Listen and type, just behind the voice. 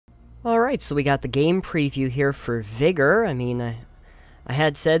Alright, so we got the game preview here for Vigor. I mean, I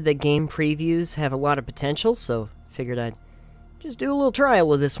had said that game previews have a lot of potential, so figured I'd just do a little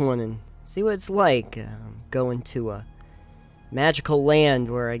trial of this one and see what it's like. Go into a magical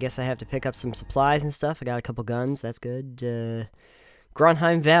land where I guess I have to pick up some supplies and stuff. I got a couple guns, that's good.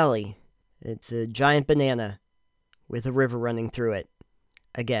 Gronheim Valley. It's a giant banana with a river running through it,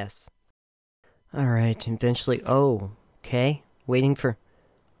 I guess. Alright, eventually... Oh, okay. Waiting for...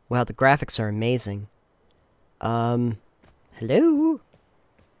 Wow, the graphics are amazing. Hello?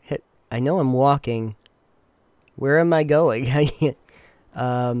 I know I'm walking. Where am I going?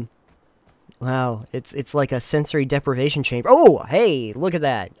 Wow, it's like a sensory deprivation chamber. Oh, hey, look at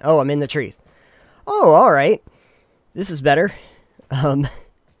that. Oh, I'm in the trees. Oh, alright. This is better.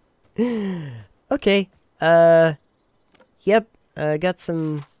 Okay. Yep, got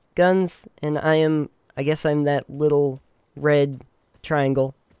some guns, and I guess I'm that little red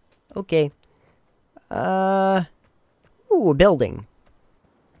triangle. Okay. Ooh, a building.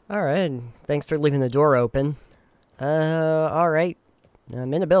 Alright, thanks for leaving the door open. Alright.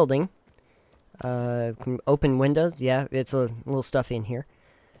 I'm in a building. Open windows. Yeah, it's a little stuffy in here.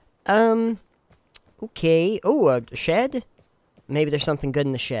 Okay. Oh, a shed? Maybe there's something good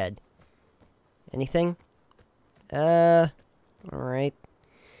in the shed. Anything? Alright.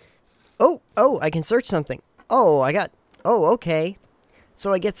 Oh, I can search something. Oh, okay.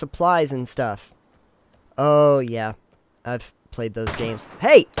 So I get supplies and stuff. Oh, yeah. I've played those games.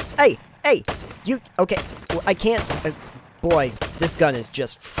 Hey! You... Okay. Well, I can't... boy, this gun is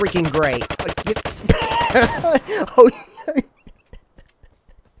just freaking great. Oh,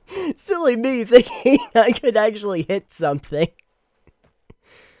 silly me thinking I could actually hit something.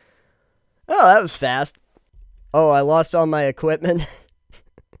 Oh, that was fast. Oh, I lost all my equipment.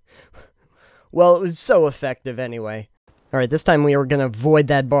 Well, it was so effective anyway. Alright, this time we are going to avoid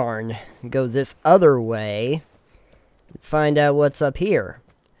that barn. Go this other way. Find out what's up here.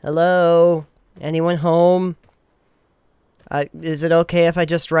 Hello? Anyone home? Is it okay if I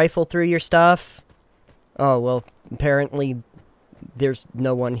just rifle through your stuff? Oh, well, apparently there's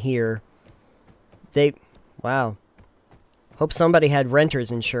no one here. Wow. Hope somebody had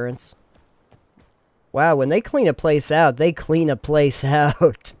renter's insurance. Wow, when they clean a place out, they clean a place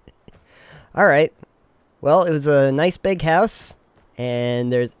out. Alright. Well, it was a nice big house,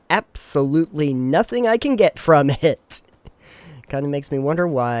 and there's absolutely nothing I can get from it. Kind of makes me wonder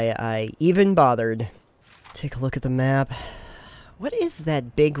why I even bothered. Take a look at the map. What is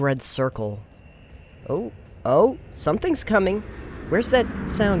that big red circle? Oh, something's coming. Where's that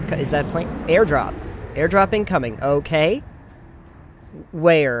sound? Is that plane? Airdrop. Airdrop incoming. Okay.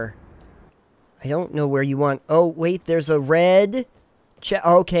 Where? I don't know where you want... Oh, wait, there's a red...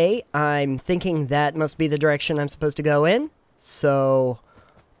 Okay, I'm thinking that must be the direction I'm supposed to go in. So,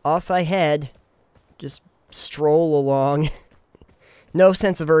 off I head. Just stroll along. No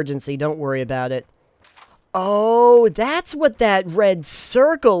sense of urgency, don't worry about it. Oh, that's what that red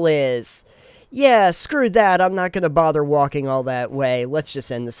circle is. Yeah, screw that, I'm not gonna bother walking all that way. Let's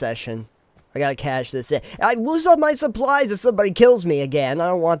just end the session. I gotta cash this in. I lose all my supplies if somebody kills me again. I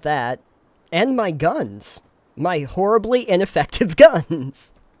don't want that. And my guns. My horribly ineffective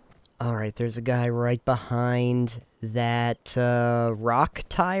guns. Alright, there's a guy right behind that rock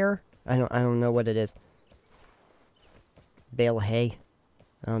tire. I don't know what it is. Bale of hay.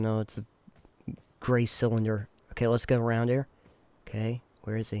 I don't know, it's a gray cylinder. Okay, let's go around here. Okay,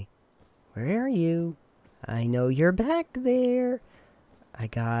 where is he? Where are you? I know you're back there. I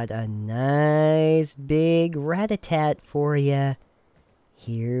got a nice big rat-a-tat for you.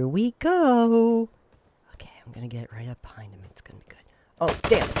 Here we go. I'm gonna get right up behind him. It's gonna be good. Oh,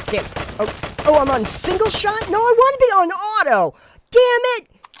 damn. Oh, I'm on single shot? No, I want to be on auto.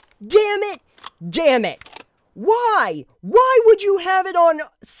 Damn it. Why? Why would you have it on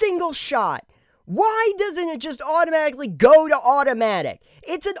single shot? Why doesn't it just automatically go to automatic?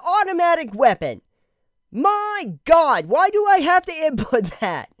 It's an automatic weapon. My God, why do I have to input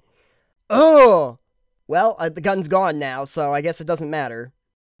that? Oh. Well, the gun's gone now, so I guess it doesn't matter.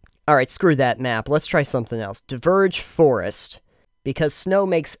 Alright, screw that map. Let's try something else. Diverge Forest. Because snow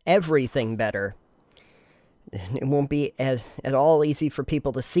makes everything better. It won't be at all easy for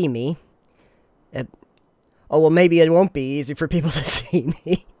people to see me. Oh, well, maybe it won't be easy for people to see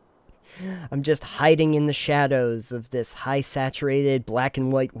me. I'm just hiding in the shadows of this high-saturated black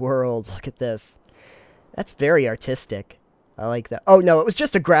and white world. Look at this. That's very artistic. I like that. Oh, no, it was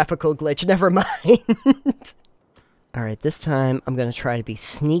just a graphical glitch. Never mind. Alright, this time I'm going to try to be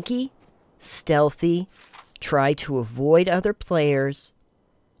sneaky, stealthy, try to avoid other players.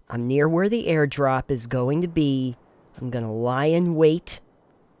 I'm near where the airdrop is going to be. I'm going to lie in wait.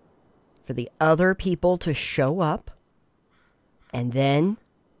 for the other people to show up, and then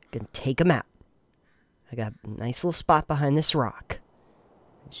I'm gonna take them out. I got a nice little spot behind this rock.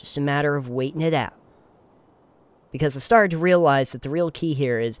 It's just a matter of waiting it out. Because I've started to realize that the real key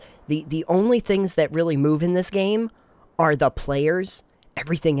here is the only things that really move in this game are the players.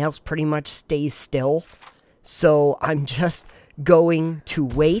 Everything else pretty much stays still. So I'm just going to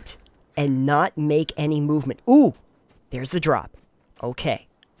wait and not make any movement. Ooh! There's the drop. Okay.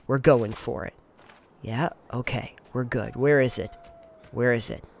 We're going for it. Yeah? Okay. We're good. Where is it? Where is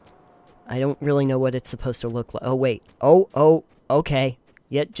it? I don't really know what it's supposed to look like. Oh, wait. Oh, okay.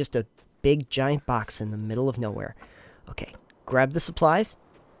 Yet just a big giant box in the middle of nowhere. Okay. Grab the supplies.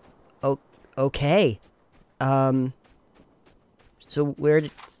 Oh, okay. So where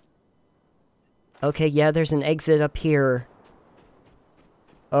did... Okay, yeah, there's an exit up here.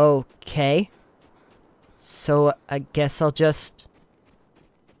 Okay. So I guess I'll just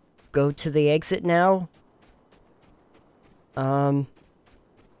go to the exit now.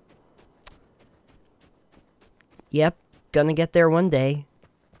 Yep, gonna get there one day.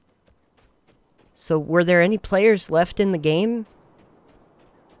 So were there any players left in the game?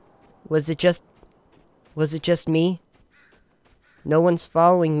 Was it just me? No one's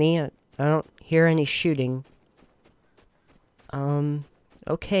following me. I don't hear any shooting.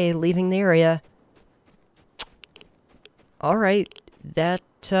 Okay, leaving the area. Alright, that,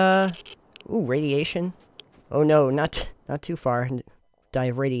 ooh, radiation. Oh no, not too far. Die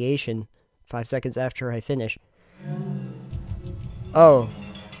of radiation 5 seconds after I finish. Oh.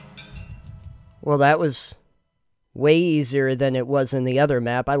 Well, that was way easier than it was in the other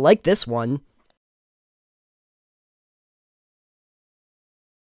map. I like this one.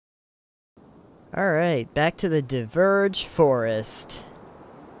 Alright, back to the Diverge Forest.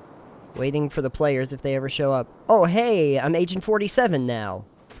 Waiting for the players if they ever show up. Oh, hey, I'm Agent 47 now.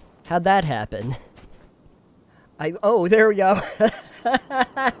 How'd that happen? Oh, there we go.